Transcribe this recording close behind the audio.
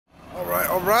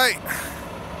all right.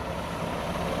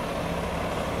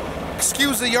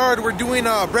 Excuse the yard, we're doing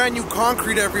brand new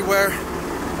concrete everywhere.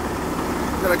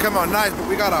 It's gonna come out nice, but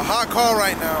we got a hot call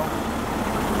right now.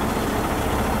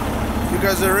 You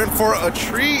guys are in for a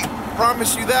treat,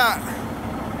 promise you that.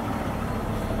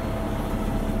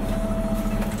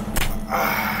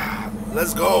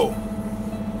 Let's go.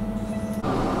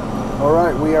 All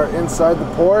right, we are inside the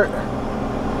port.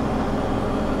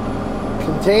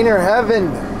 Container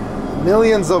heaven.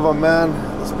 Millions of them, man.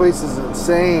 This place is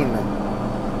insane.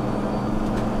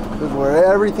 This is where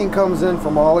everything comes in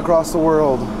from all across the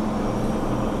world.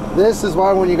 This is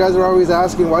why when you guys are always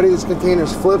asking, why do these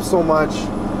containers flip so much?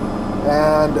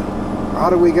 And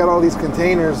how do we get all these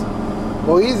containers?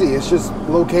 Well, easy, it's just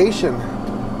location.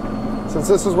 Since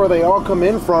this is where they all come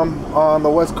in from on the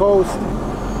West Coast,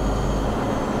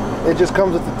 it just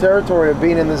comes with the territory of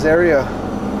being in this area.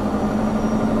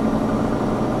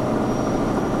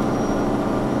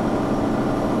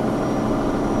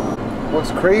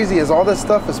 What's crazy is all this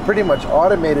stuff is pretty much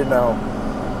automated now.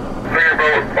 Figure, bro,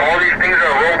 all these things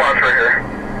are robots right here.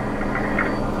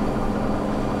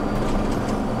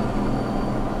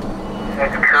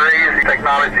 That's crazy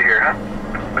technology here, huh?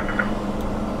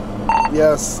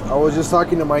 Yes, I was just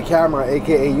talking to my camera,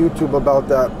 aka YouTube, about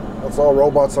that. It's all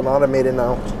robots and automated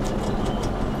now.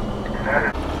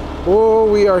 Oh,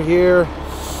 we are here.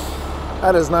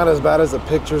 That is not as bad as the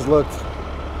pictures looked.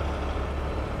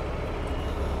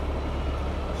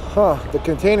 Huh, the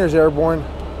container's airborne.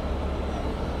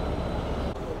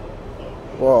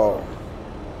 Whoa.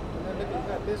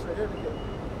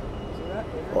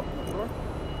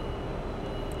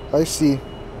 I see.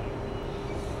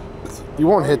 You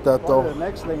won't hit that though. The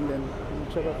next lane, then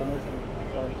you check out the next lane.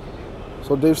 Sorry.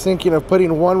 So Dave's thinking of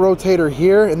putting one rotator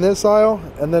here in this aisle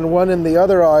and then one in the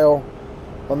other aisle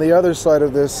on the other side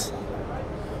of this.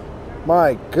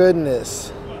 My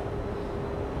goodness.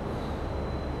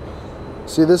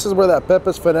 See, this is where that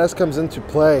Pepe's finesse comes into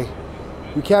play.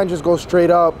 You can't just go straight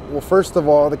up. Well, first of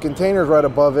all, the container's right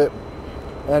above it.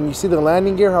 And you see the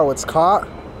landing gear, how it's caught?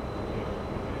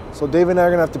 So Dave and I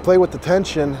are gonna have to play with the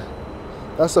tension.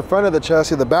 That's the front of the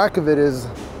chassis. The back of it is,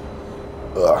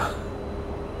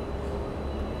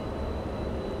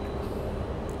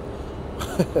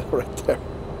 right there.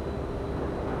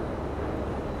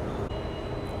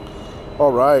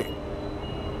 All right.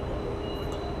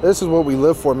 This is what we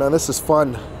live for, man. This is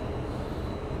fun.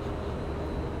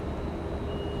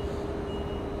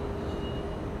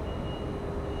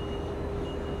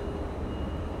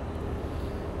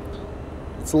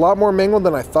 It's a lot more mangled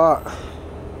than I thought.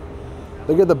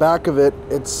 Look at the back of it.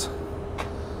 It's,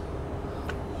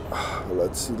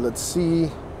 let's see.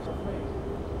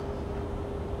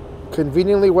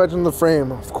 Conveniently wedged in the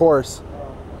frame, of course.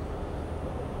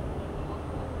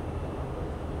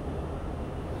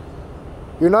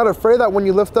 You're not afraid that when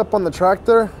you lift up on the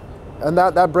tractor and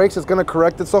that brakes is gonna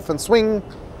correct itself and swing,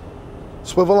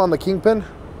 swivel on the kingpin?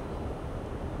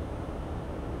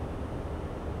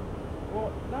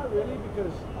 Well, not really,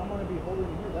 because I'm gonna be holding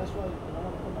it here. That's why I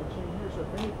want to put my chain here. So if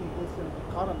anything, it's gonna be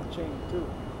caught on the chain too.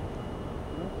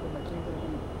 You know, so my chain's gonna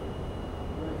be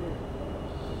right here.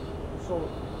 So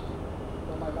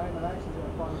my line of action is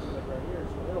gonna probably be like right here.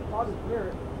 So it'll probably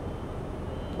clear it.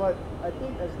 But I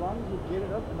think as long as you get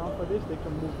it up and off of this, they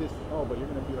can move this. Oh, but you're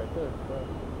gonna be right there. But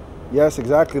Yes,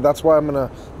 exactly. That's why I'm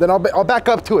gonna. Then I'll back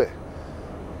up to it.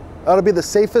 That'll be the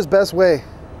safest, best way.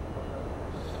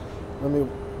 Let me.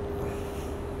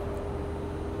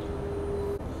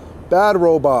 Bad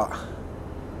robot.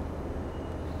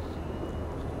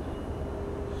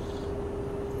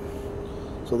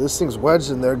 So this thing's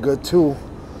wedged in there good too.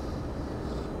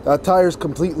 That tire's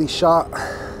completely shot,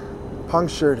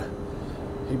 punctured.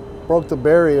 He broke the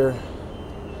barrier.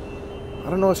 I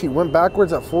don't know if he went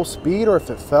backwards at full speed or if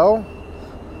it fell.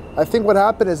 I think what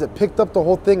happened is it picked up the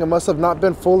whole thing. It must have not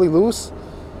been fully loose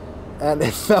and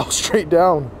it fell straight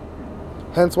down.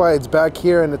 Hence why it's back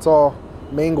here and it's all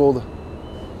mangled.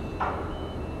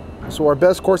 So our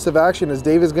best course of action is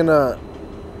Dave is gonna,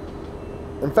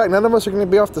 in fact, none of us are gonna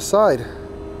be off the side.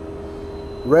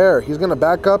 Rare. He's gonna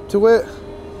back up to it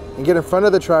and get in front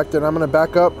of the tractor, and I'm gonna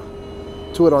back up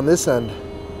to it on this end.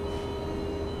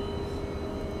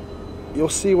 You'll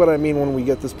see what I mean when we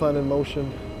get this plan in motion.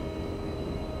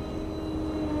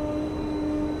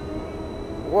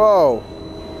 Whoa,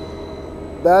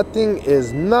 that thing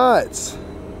is nuts.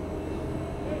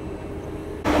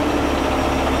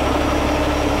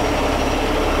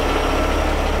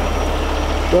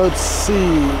 Let's see,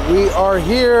 we are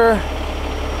here,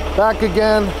 back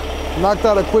again, knocked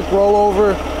out a quick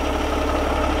rollover.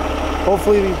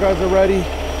 Hopefully these guys are ready.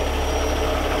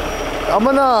 I'm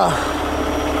gonna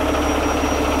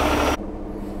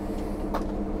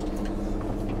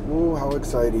Ooh, how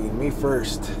exciting. Me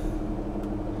first.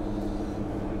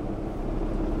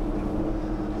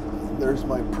 There's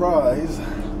my prize.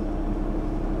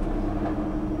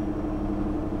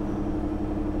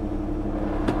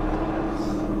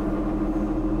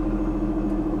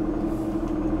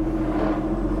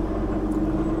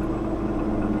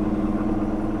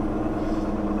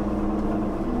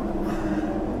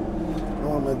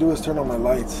 What I'm gonna do is turn on my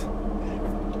lights.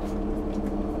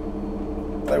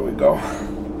 There we go.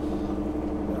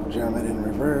 Now jam it in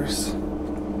reverse.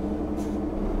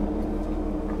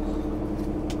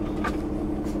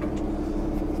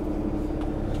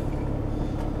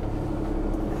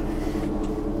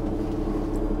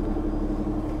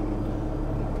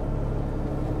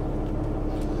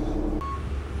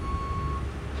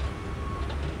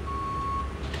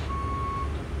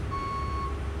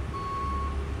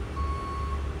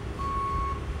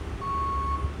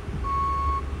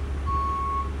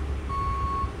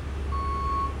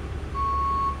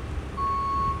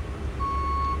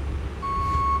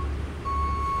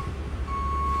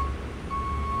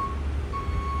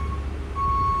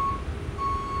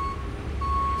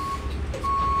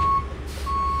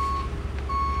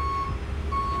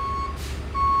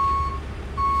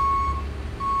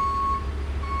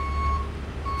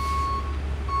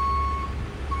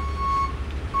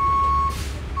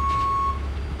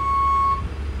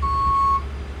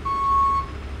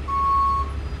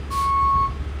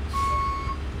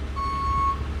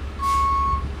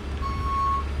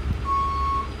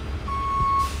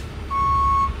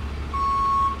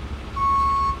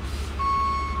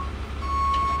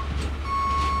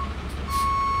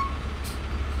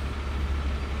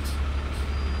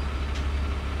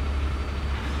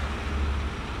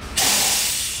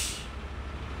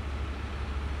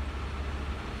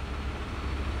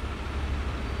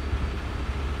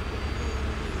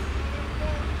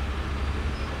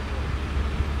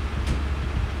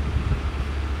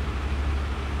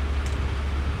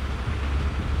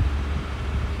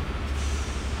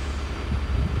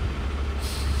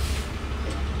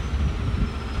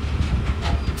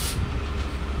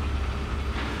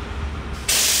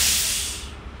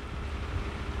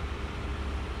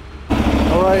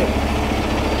 Alright,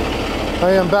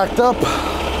 I am backed up.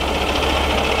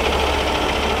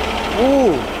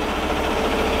 Ooh.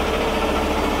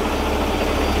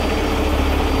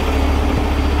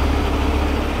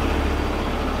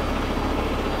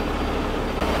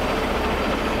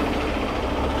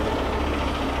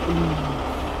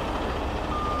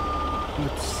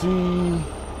 Let's see.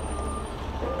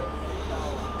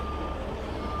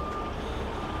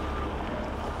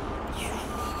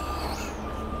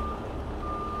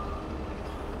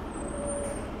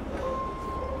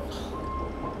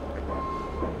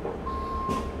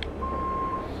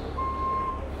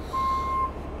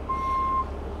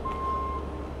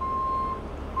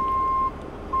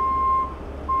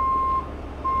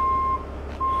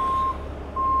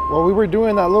 Well, we were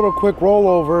doing that little quick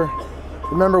rollover.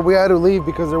 Remember, we had to leave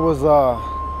because there was,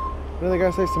 what did the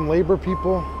guy say, some labor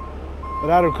people that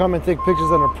had to come and take pictures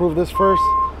and approve this first.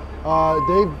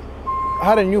 Dave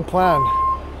had a new plan,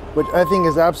 which I think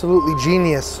is absolutely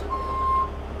genius.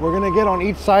 We're gonna get on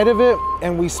each side of it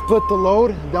and we split the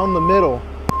load down the middle.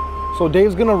 So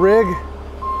Dave's gonna rig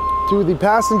to the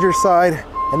passenger side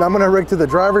and I'm gonna rig to the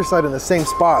driver's side in the same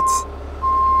spots.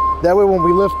 That way when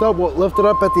we lift up, we'll lift it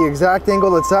up at the exact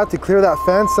angle it's at to clear that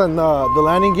fence and the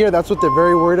landing gear. That's what they're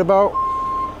very worried about.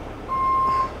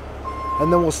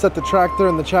 And then we'll set the tractor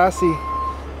and the chassis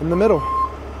in the middle.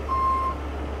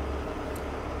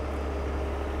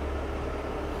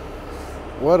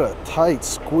 What a tight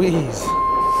squeeze.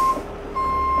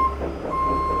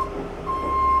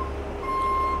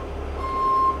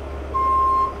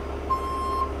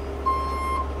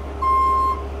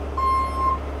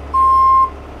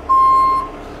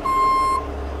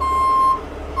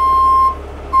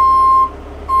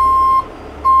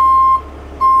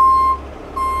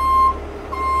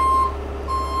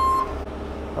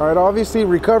 All right, obviously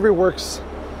recovery works.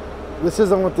 This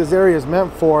isn't what this area is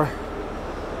meant for.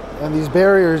 And these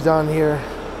barriers down here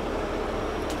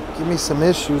give me some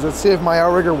issues. Let's see if my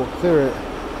outrigger will clear it.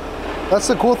 That's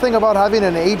the cool thing about having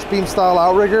an H-beam style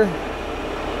outrigger,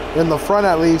 in the front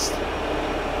at least,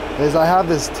 is I have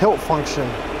this tilt function.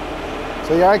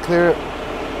 So yeah, I clear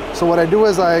it. So what I do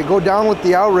is I go down with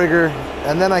the outrigger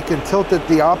and then I can tilt it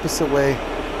the opposite way.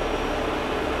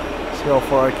 See how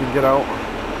far I can get out.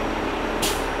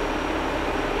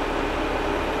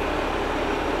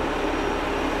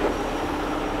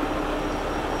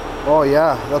 Oh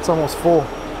yeah, that's almost full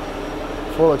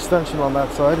extension on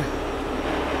that side.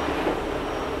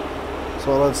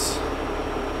 So let's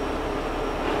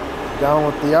Down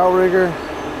with the outrigger.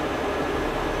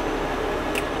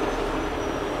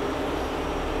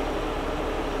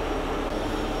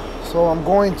 So I'm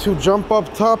going to jump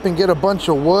up top and get a bunch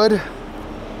of wood.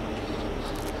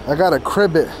 I gotta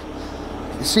crib it.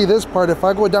 You see this part, if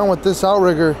I go down with this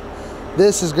outrigger,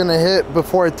 this is gonna hit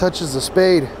before it touches the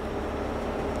spade.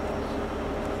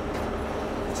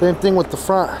 Same thing with the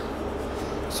front.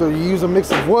 So you use a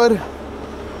mix of wood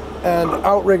and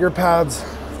outrigger pads.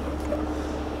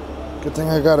 Good thing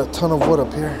I got a ton of wood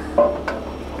up here.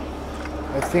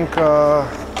 I think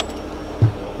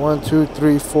 1, 2,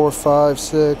 3, 4, 5,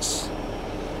 6,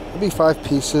 maybe 5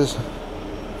 pieces.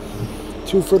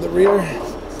 2 for the rear.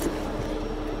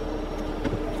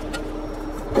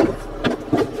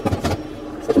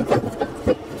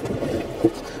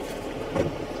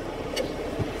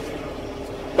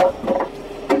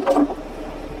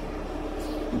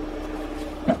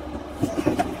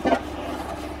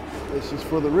 This is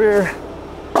for the rear.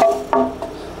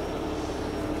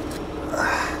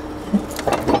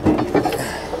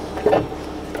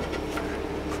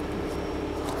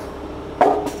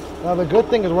 Now the good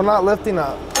thing is we're not lifting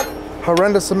a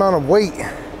horrendous amount of weight.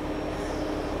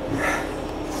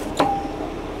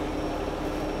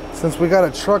 Since we got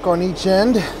a truck on each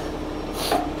end,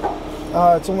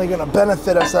 it's only gonna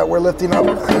benefit us that we're lifting up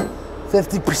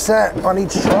 50% on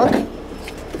each truck.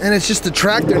 And it's just a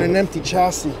tractor and an empty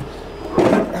chassis.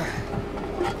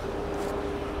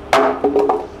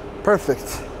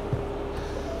 Perfect.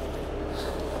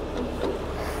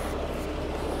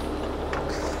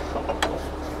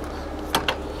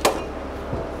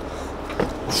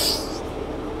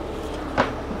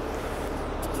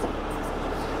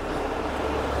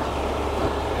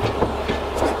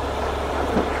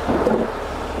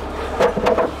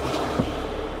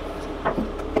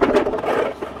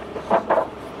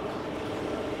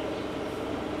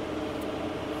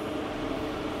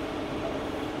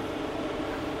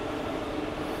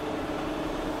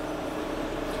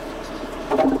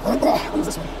 Who's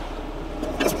this one?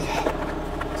 This one.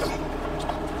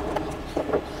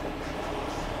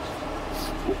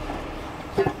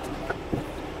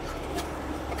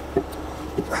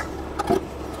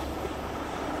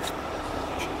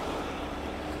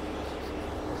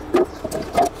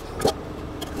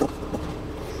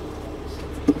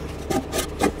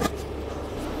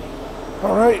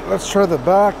 All right, let's try the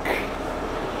back.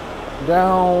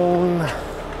 Down.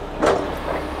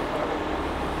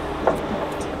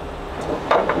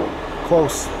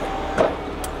 Close.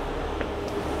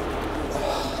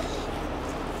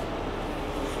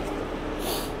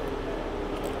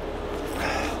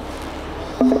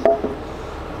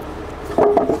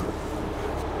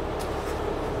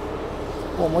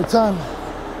 One more time.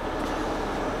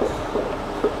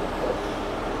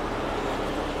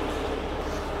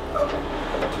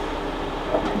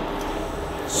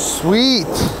 Sweet.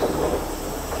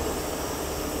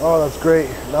 Oh, that's great.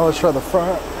 Now let's try the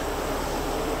front.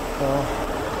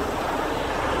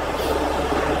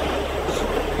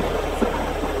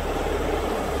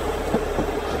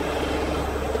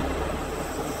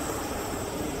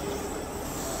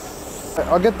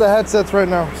 I'll get the headsets right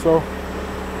now. So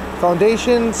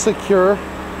foundation secure.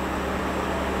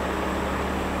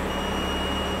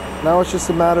 Now it's just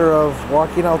a matter of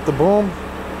walking out the boom,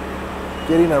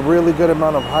 getting a really good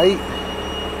amount of height.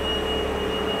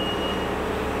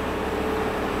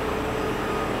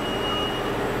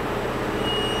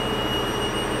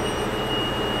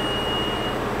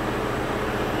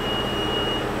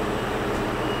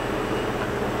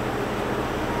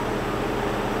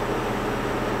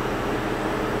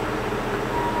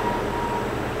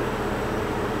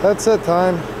 Headset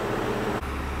time.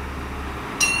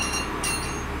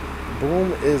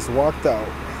 Boom is walked out.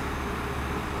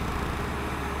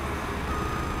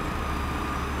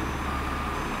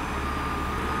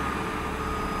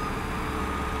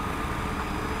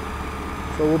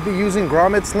 So we'll be using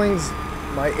grommet slings,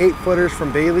 my 8-footers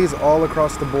from Bailey's, all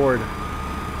across the board.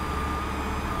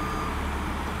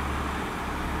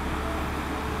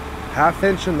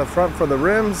 Half-inch in the front for the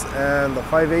rims and the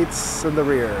 5/8 in the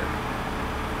rear.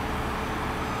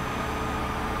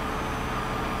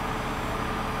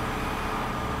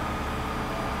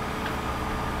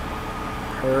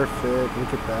 Perfect,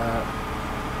 look at that.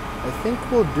 I think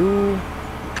we'll do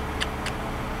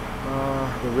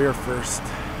the rear first.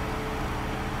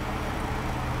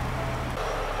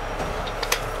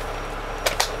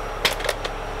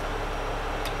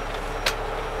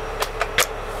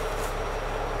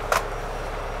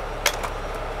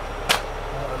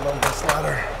 Oh, I love this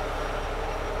ladder.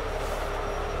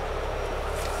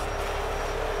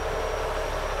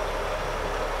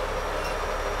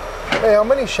 Hey, how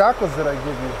many shackles did I give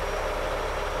you?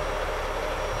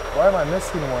 Why am I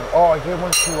missing one? Oh, I gave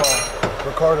one to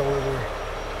Ricardo earlier.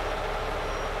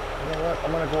 You know what?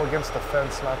 I'm gonna go against the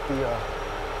fence, not the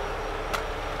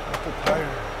tire.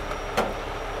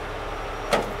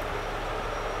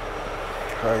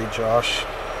 Hi, Josh.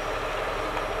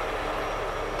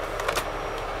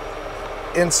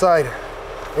 Inside,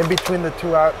 in between the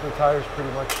tires,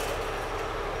 pretty much.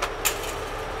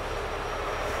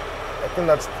 I think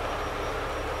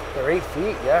they're 8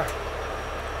 feet, yeah.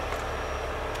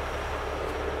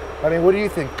 I mean, what do you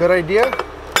think? Good idea?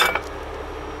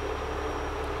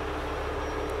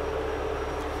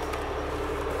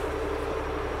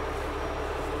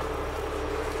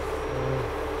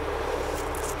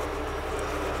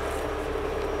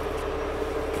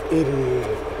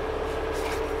 Idiot.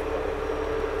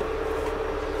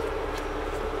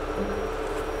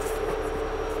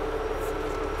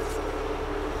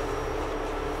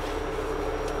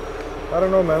 I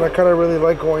don't know, man. I kind of really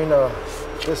like going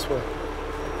this way.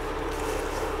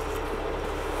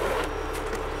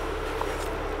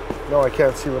 No, I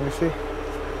can't see. Let me see.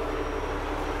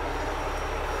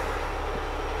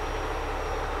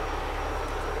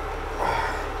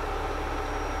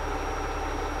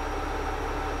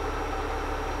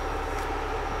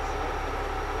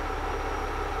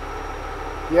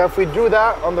 Yeah, if we do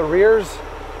that on the rears,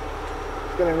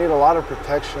 it's gonna need a lot of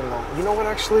protection though. You know what,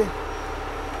 actually?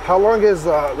 How long is,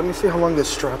 let me see how long this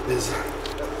strap is.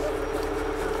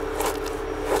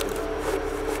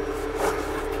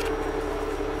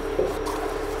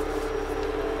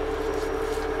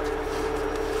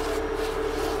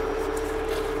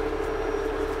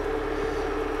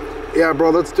 Yeah,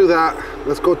 bro, let's do that.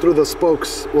 Let's go through the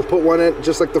spokes. We'll put one in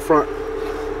just like the front.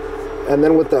 And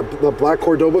then with the black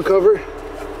Cordoba cover,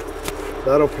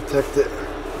 that'll protect it.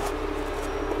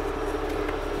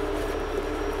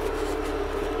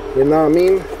 You know what I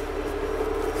mean?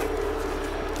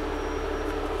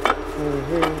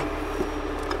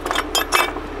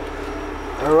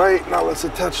 All right, now let's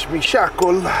attach me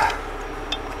shackle.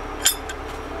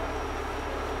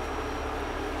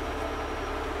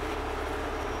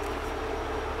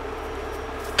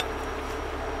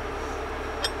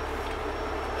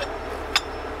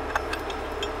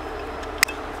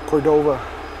 Cordova.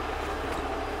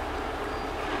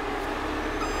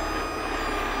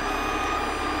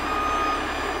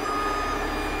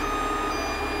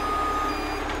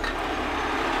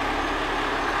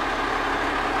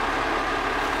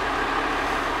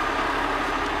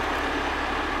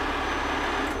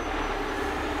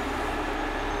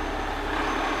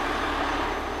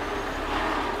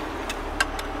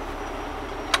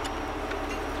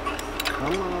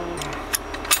 Come on.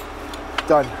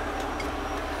 Done.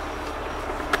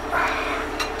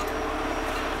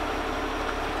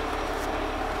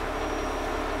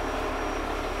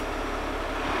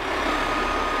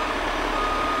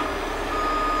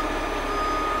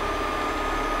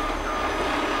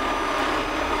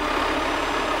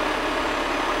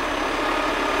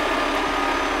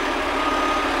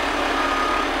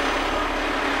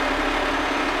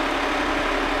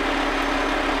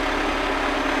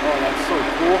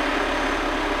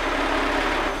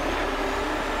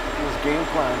 Game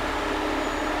plan.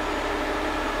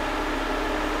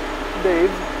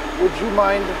 Dave, would you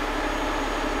mind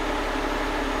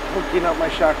hooking up my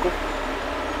shackle?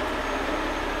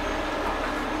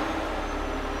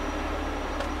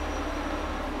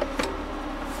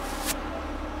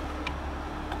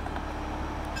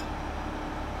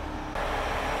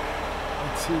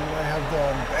 Let's see what I have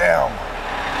done. Bam!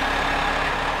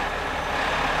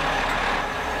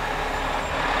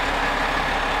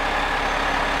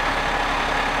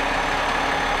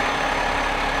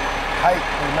 Height,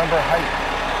 remember height.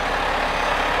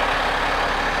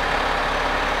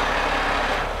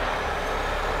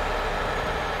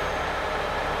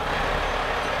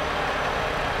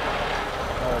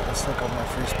 All right, let's look up my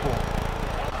free spool.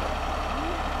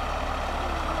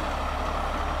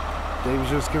 Dave's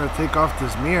just gonna take off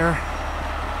this mirror.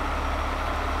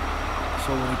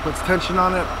 So when he puts tension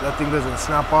on it, that thing doesn't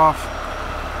snap off.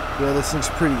 Yeah, this thing's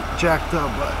pretty jacked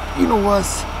up, but you know what?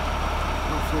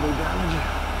 No further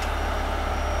damage.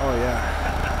 Oh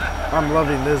yeah, I'm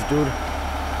loving this, dude.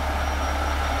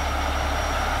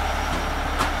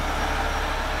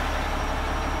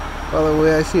 By the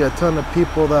way, I see a ton of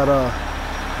people that on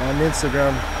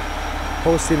Instagram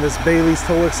posting this Bailey's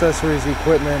tow accessories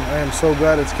equipment. I am so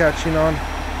glad it's catching on.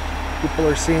 People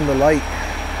are seeing the light.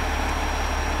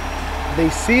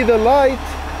 They see the light.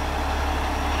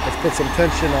 Let's put some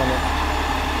tension on it.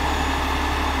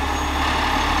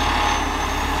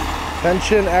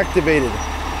 Tension activated.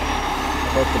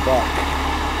 about the back.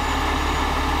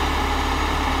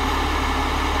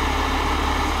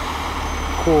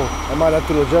 Cool. I might have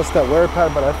to adjust that wear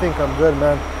pad, but I think I'm good,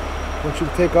 man. Once you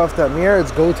take off that mirror,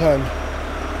 it's go time.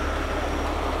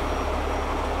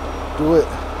 Do it.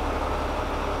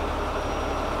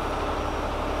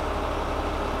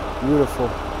 Beautiful.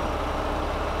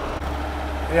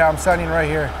 Yeah, I'm standing right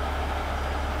here.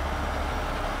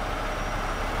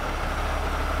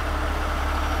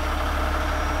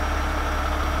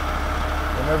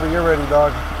 Whenever you're ready,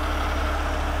 dog.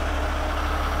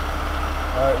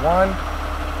 All right, one.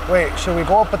 Wait, should we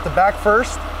go up at the back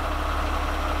first?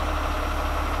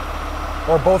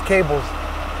 Or both cables?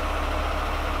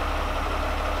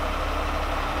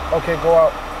 Okay, go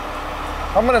out.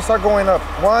 I'm gonna start going up.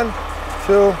 1,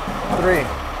 2, 3.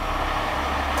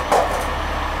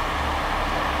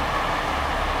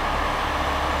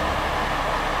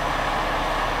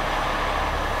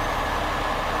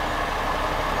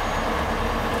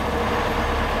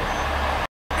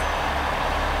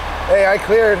 Hey, I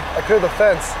cleared the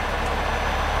fence.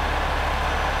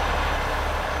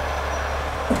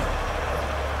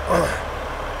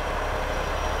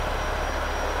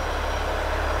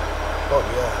 Oh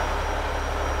yeah.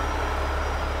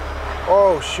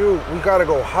 Oh shoot, we gotta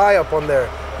go high up on there.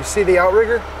 You see the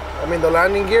outrigger? I mean the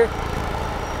landing gear?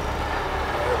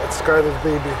 Alright, let's sky this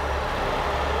baby.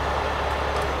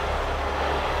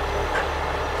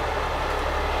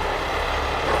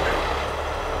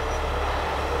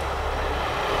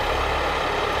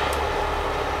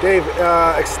 Dave,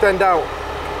 extend out.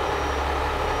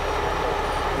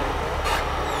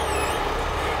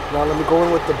 Now let me go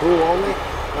in with the blue only.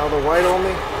 Now the white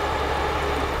only.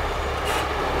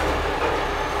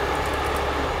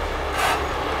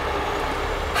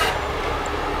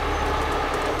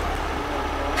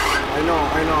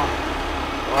 I know.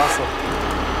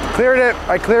 Awesome. Cleared it,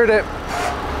 I cleared it.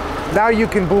 Now you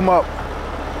can boom up.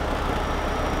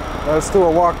 Let's do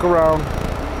a walk around.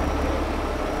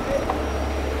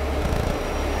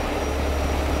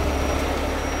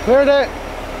 Cleared it.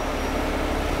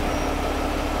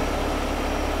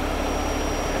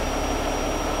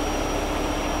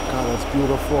 God, that's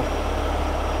beautiful.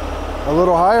 A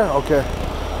little higher? Okay.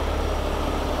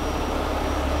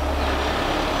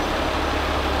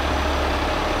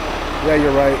 Yeah,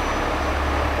 you're right.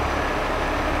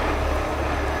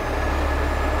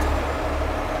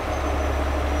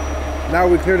 Now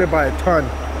we cleared it by a ton.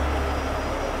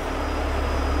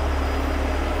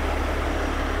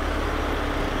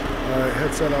 All right,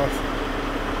 headset off.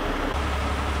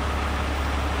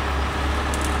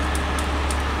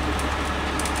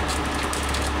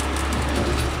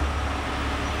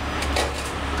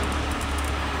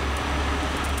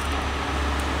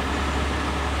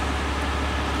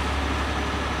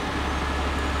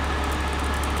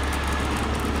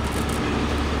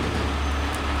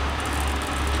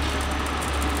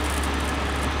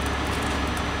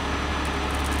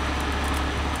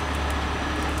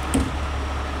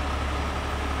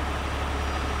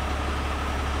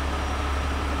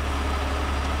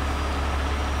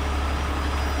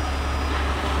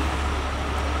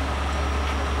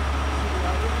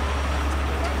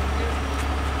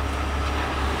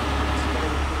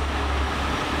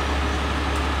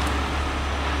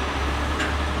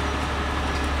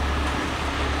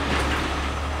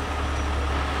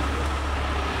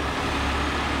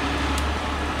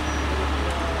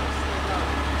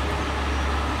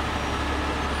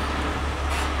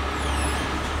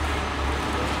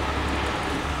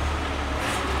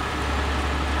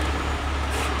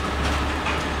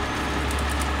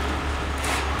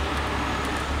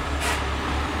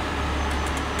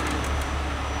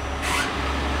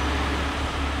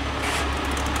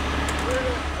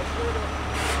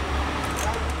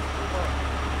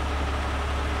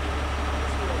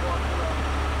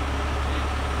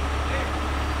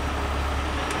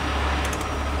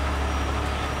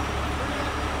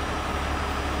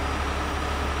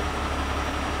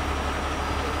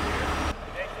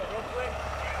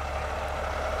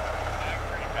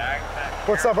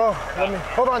 What's up, bro?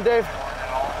 Hold on, Dave.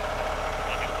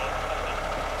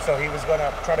 So he was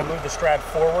gonna try to move the strap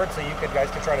forward so you guys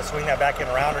could try to swing that back and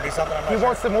around or do something. He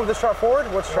wants to move the strap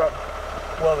forward? What strap?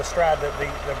 Well, the strap, the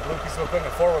blue piece of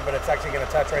equipment forward, but it's actually gonna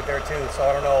touch right there too. So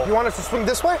I don't know. You want us to swing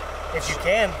this way? If you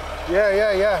can.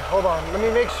 Yeah. Hold on. Let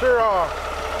me make sure.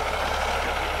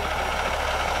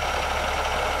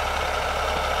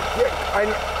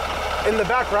 Yeah, in the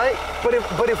back, right?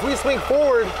 But if we swing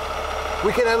forward,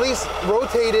 we can at least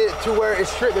rotate it to where it's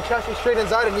straight, the chassis straight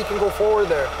inside, and he can go forward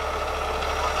there.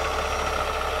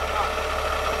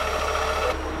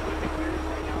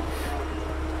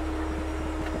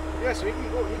 Yeah, so you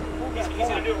can go. You can move that. He's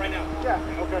gonna do it right now.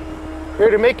 Yeah. Okay. Here,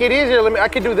 to make it easier, I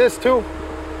could do this too.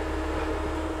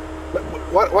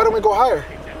 Why don't we go higher?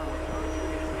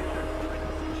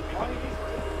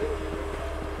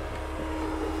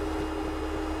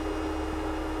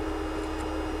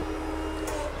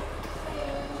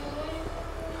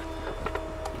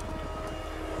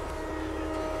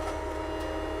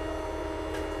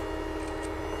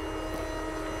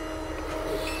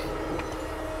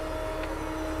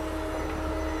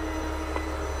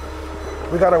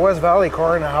 We got a West Valley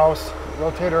car in the house,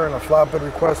 rotator and a flatbed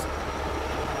request.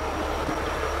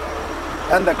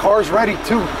 And the car's ready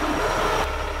too.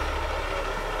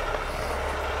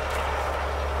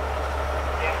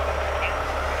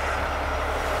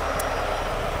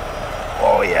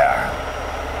 Oh yeah.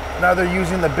 Now they're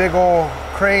using the big old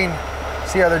crane.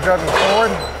 See how they're driving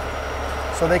forward?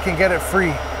 So they can get it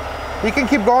free. He can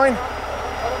keep going.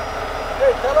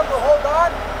 Hey, tell him to hold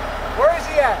on. Where is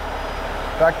he at?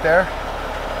 Back there.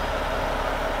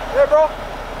 Hey, bro.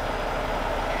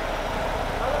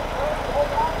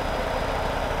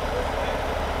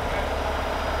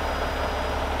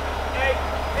 Hey,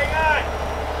 hang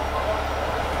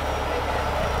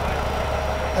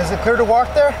on. Is it clear to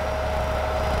walk there?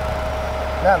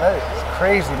 Man, that is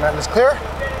crazy, man. It's clear?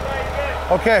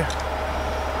 Okay.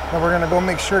 Now we're gonna go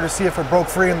make sure to see if it broke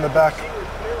free in the back.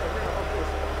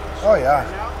 Oh yeah.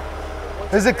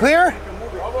 Is it clear?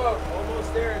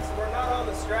 Almost there. We're not on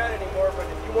the Strat anymore, but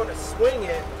if you want to swing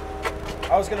it,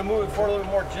 I was going to move it forward a little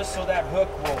bit more just so that hook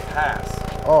will pass.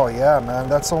 Oh yeah, man.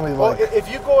 That's only Well, like. if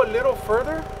you go a little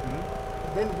further,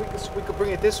 then we could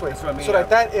bring it this way. That's what I mean, so yeah.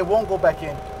 that it won't go back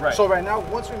in. Right. So right now,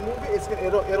 once we move it,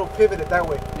 it'll pivot it that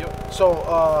way. Yep. So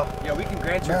Yeah, we can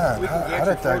grant you. Man, we can how grant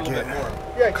did you forward that a little get bit more.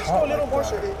 yeah, just go a caught little like more that?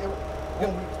 so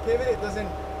when we pivot, it doesn't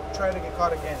try to get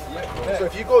caught again. Yeah. So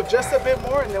if you go just a bit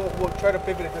more, and then we'll try to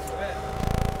pivot it this way.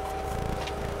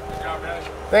 Good job, guys.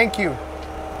 Thank you.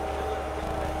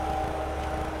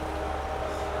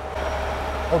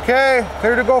 Okay,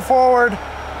 clear to go forward.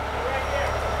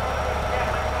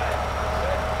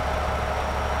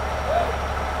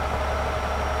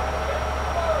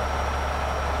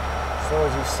 So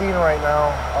as you've seen right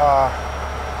now,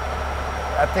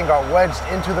 that thing got wedged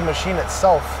into the machine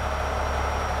itself.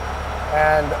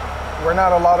 And we're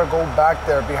not allowed to go back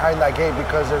there behind that gate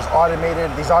because these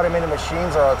automated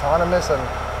machines are autonomous and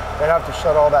they'd have to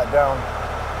shut all that down.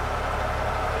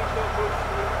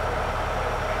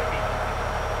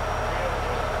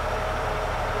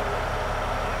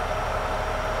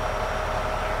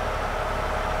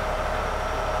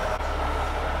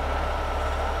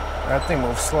 That thing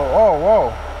moves slow. Oh,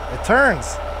 whoa, it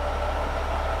turns.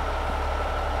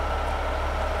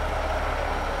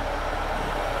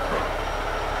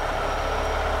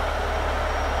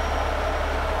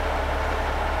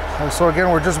 And so again,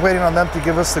 we're just waiting on them to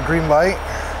give us the green light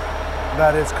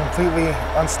that it's completely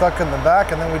unstuck in the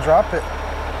back, and then we drop it.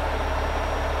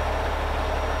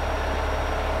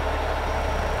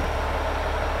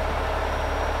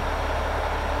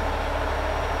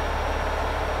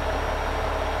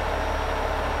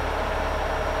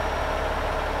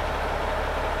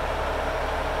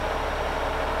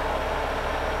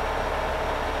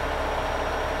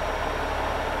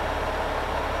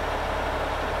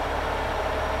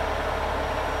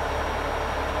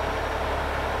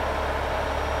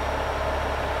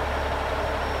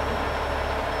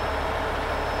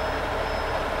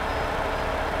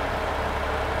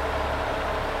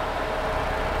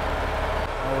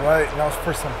 All right, now it's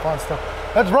for some fun stuff.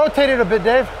 Let's rotate it a bit,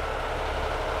 Dave.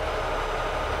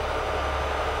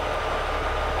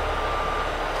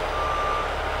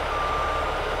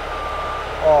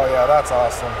 Oh yeah, that's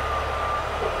awesome.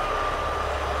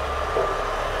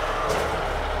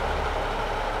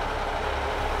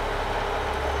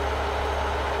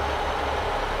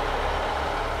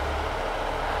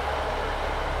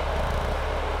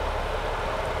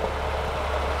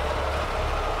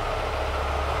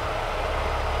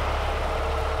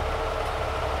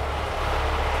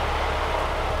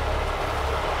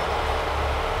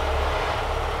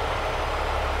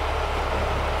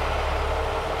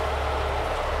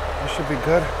 Should be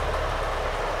good.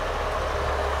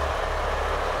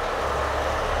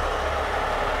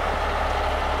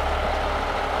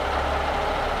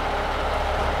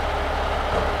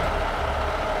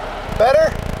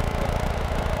 Better?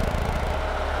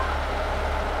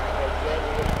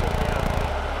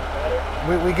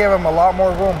 We gave him a lot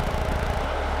more room.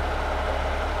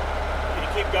 Can you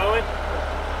keep going?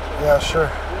 Yeah, sure.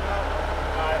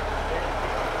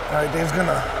 All right, Dave's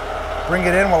gonna bring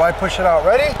it in while I push it out.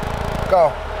 Ready?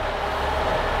 Go.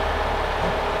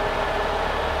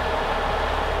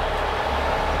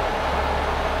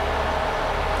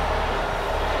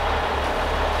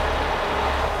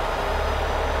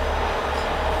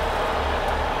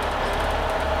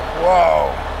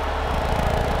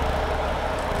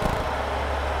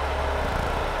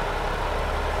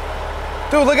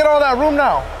 Dude, look at all that room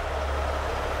now.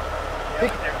 Yeah,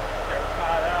 they're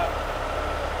caught up.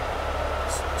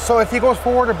 So if he goes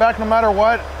forward or back, no matter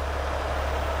what,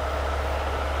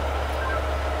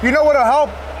 you know what'll help?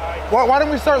 Why don't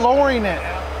we start lowering it?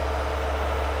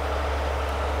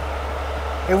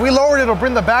 If we lower it, it'll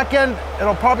bring the back end,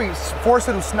 it'll probably force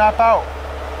it to snap out.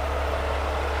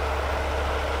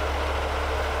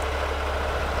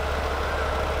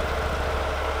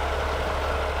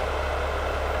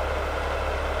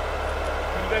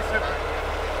 Can you guys have...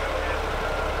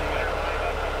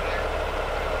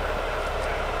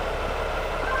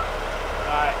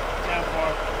 Alright,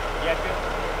 10-4. Yeah, good.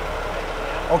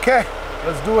 Okay,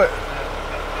 let's do it.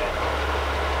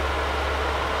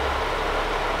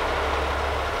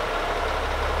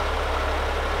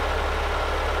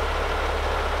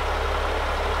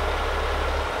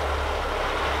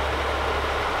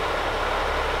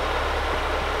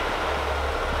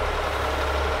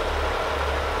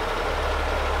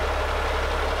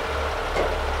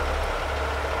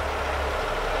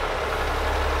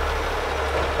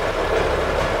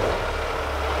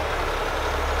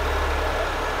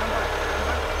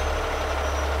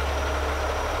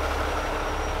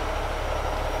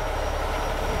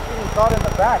 Caught in the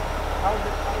back.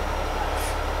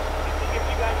 If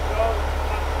you guys go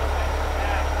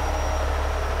back.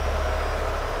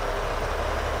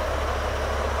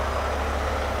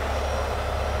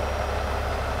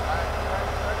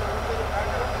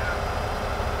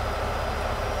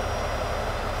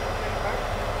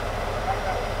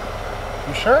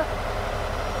 You sure?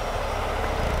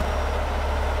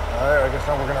 All right, I guess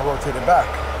now we're gonna rotate it back.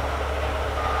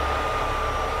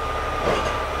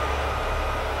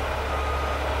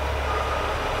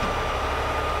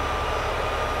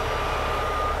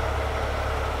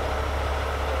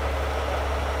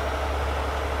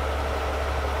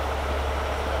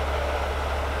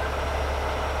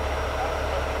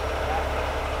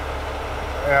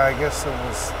 Yeah, I guess it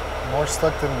was more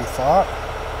stuck than we thought.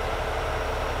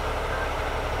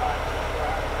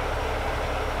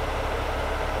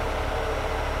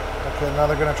 Okay, now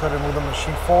they're gonna try to move the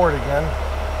machine forward again.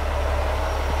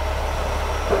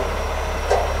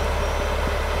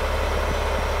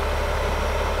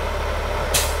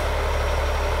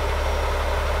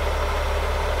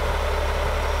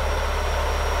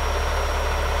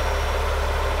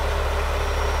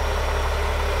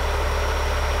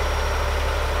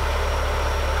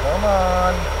 Come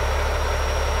on.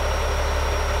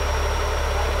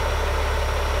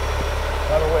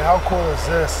 By the way, how cool is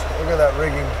this? Look at that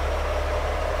rigging.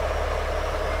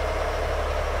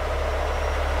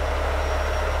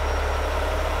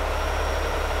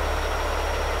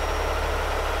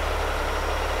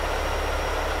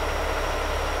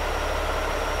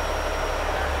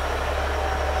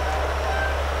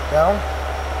 Down.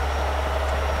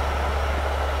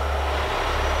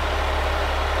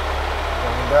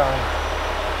 Going down.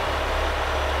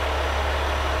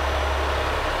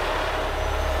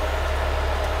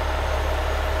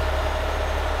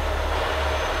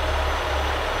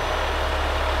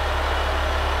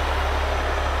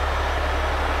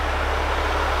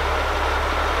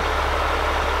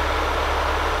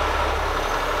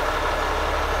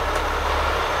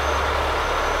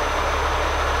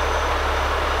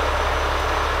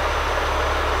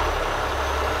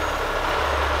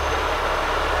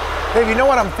 Dave, you know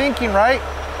what I'm thinking, right?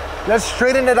 Let's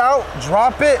straighten it out,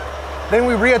 drop it, then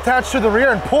we reattach to the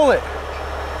rear and pull it.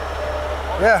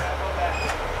 Yeah.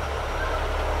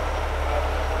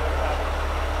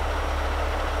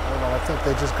 Hold on, I think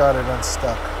they just got it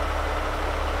unstuck.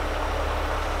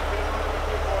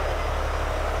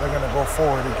 They're gonna go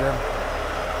forward again.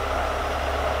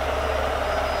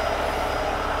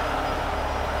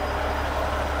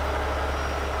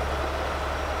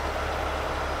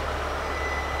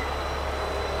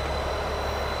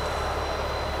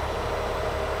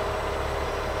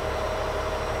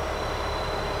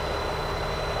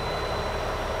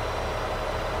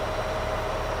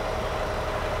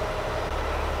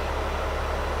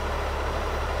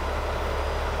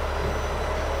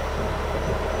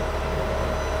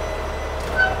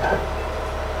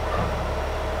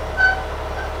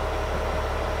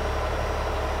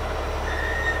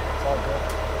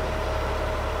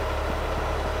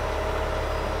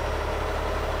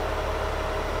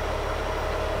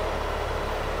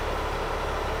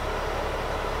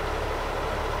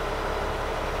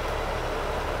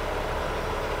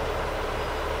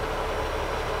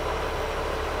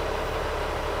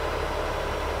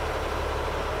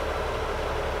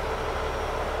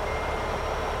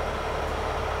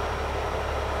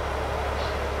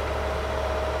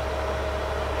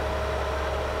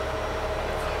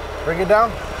 Bring it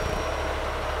down.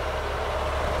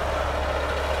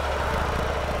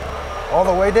 All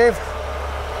the way, Dave.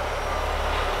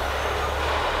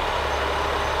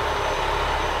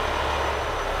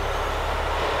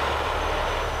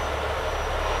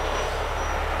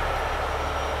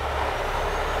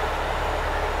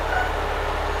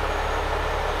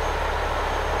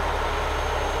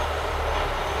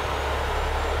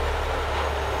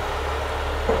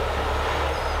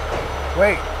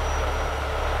 Wait.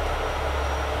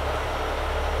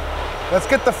 Let's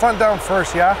get the front down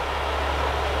first, yeah?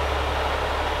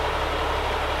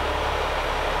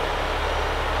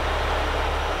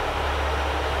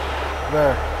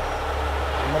 There.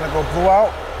 I'm gonna go blue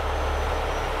out.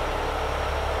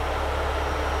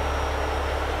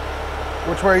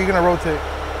 Which way are you gonna rotate?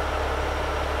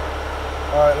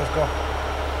 All right, let's go.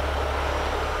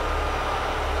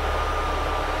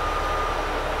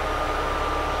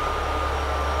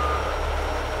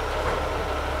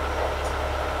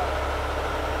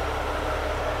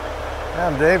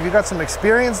 Damn, Dave, you got some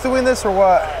experience doing this or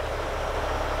what?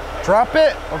 Drop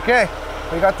it? Okay,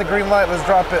 we got the green light, let's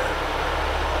drop it.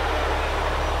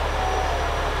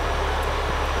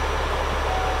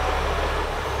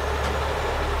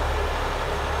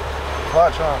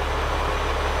 Clutch, huh?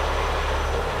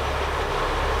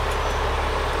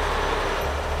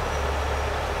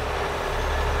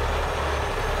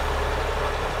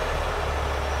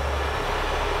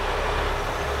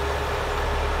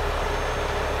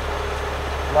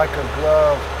 Like a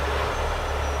glove.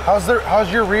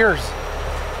 How's your rears?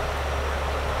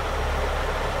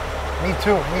 Me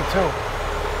too, me too.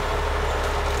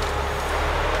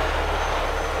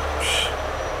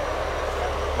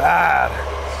 Bad.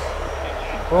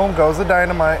 Boom goes the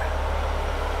dynamite.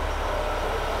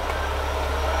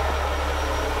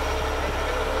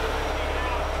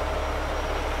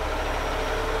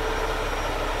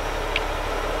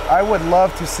 I would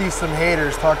love to see some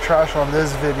haters talk trash on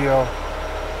this video.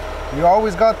 You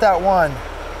always got that one.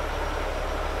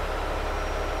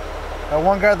 That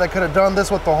one guy that could have done this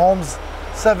with the Holmes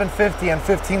 750 and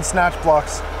 15 snatch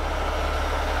blocks.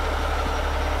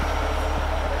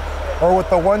 Or with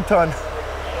the 1 ton.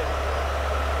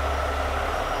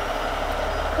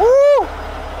 Woo!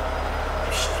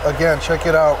 Again, check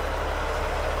it out.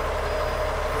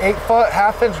 8 foot,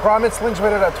 1/2 inch grommet slings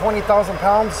rated at 20,000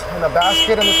 pounds in a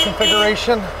basket in this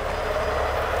configuration.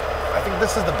 I think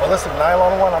this is the ballistic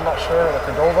nylon one, I'm not sure, the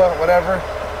Cordova, whatever.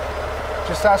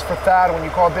 Just ask for Thad when you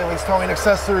call Bailey's Towing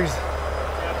Accessories.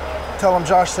 Tell him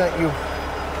Josh sent you.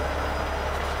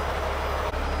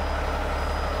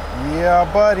 Yeah,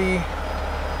 buddy.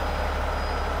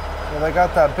 So they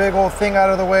got that big old thing out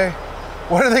of the way.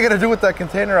 What are they gonna do with that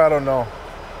container? I don't know.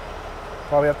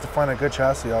 Probably have to find a good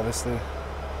chassis, obviously.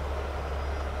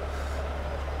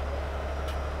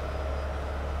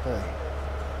 Hey.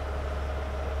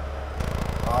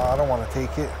 I don't want to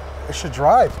take it. It should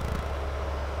drive.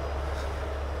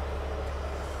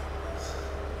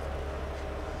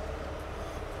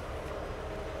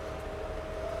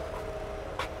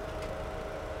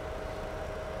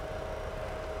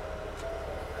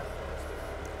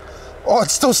 Oh,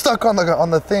 it's still stuck on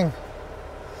the thing.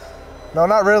 No,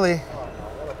 not really.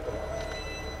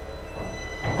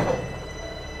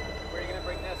 Where are you gonna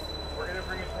bring this? We're gonna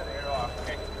bring it to the airlock.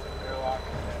 Okay. Airlock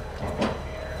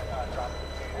and then drop the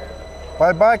container.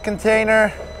 Bye-bye,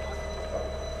 container.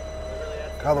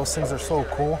 God, those things are so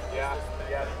cool. Yeah.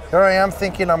 Here I am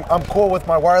thinking I'm cool with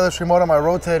my wireless remote on my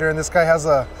rotator, and this guy has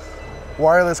a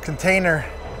wireless container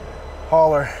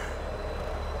hauler.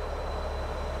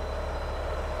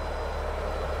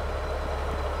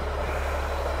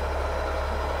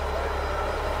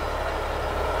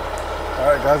 All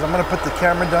right, guys, I'm gonna put the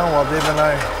camera down while Dave and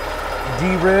I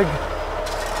de-rig.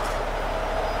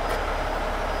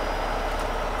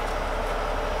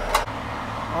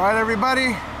 All right,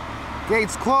 everybody,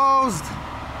 gates closed,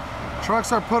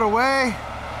 trucks are put away.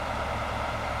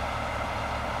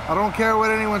 I don't care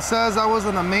what anyone says, that was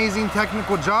an amazing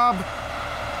technical job.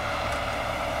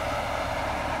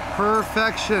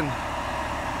 Perfection. Okay,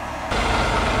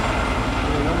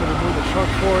 I'm gonna move the truck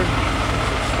forward as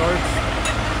it starts.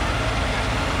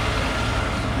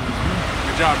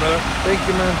 Good job, brother. Thank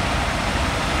you, man.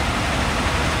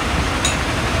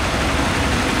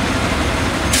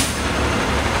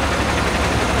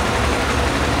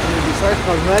 Besides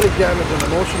cosmetic damage and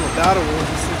emotional data wounds,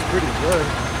 this thing's pretty good.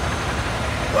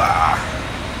 Ah.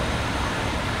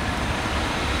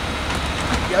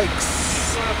 Yikes.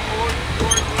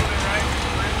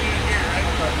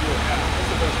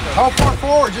 How far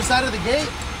forward? Just out of the gate?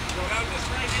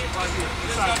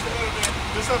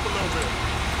 Just up a little bit.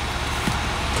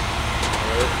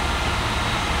 All right.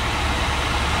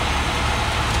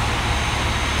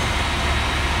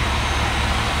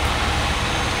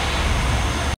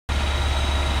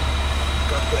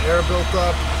 wrapped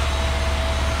up.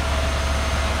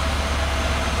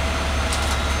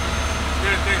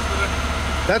 Good, thanks for that.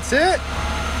 That's it?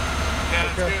 Yeah,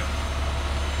 that's good.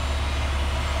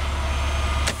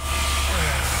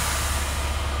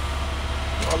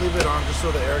 I'll leave it on just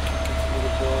so the air can continue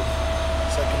to build.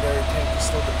 Secondary tank is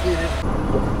still depleted.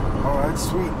 Alright,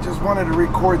 sweet. Just wanted to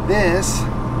record this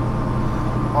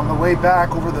on the way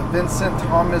back over the Vincent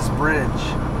Thomas Bridge.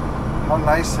 How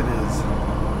nice it is.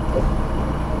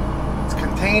 It's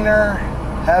container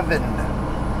heaven.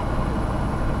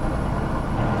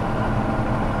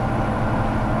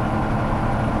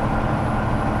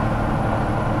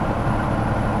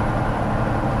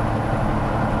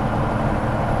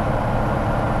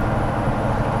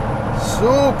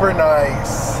 Super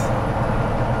nice.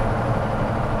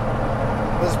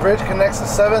 This bridge connects the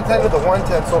 710 to the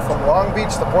 110, so from Long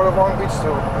Beach, the port of Long Beach, to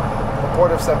the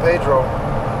port of San Pedro.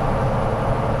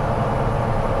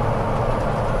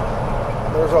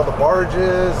 There's all the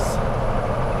barges,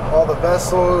 all the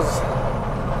vessels,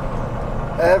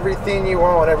 everything you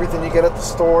own, everything you get at the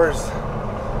stores,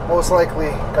 most likely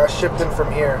got shipped in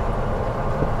from here.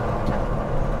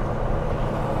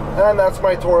 And that's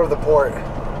my tour of the port.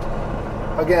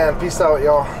 Again, peace out,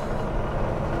 y'all.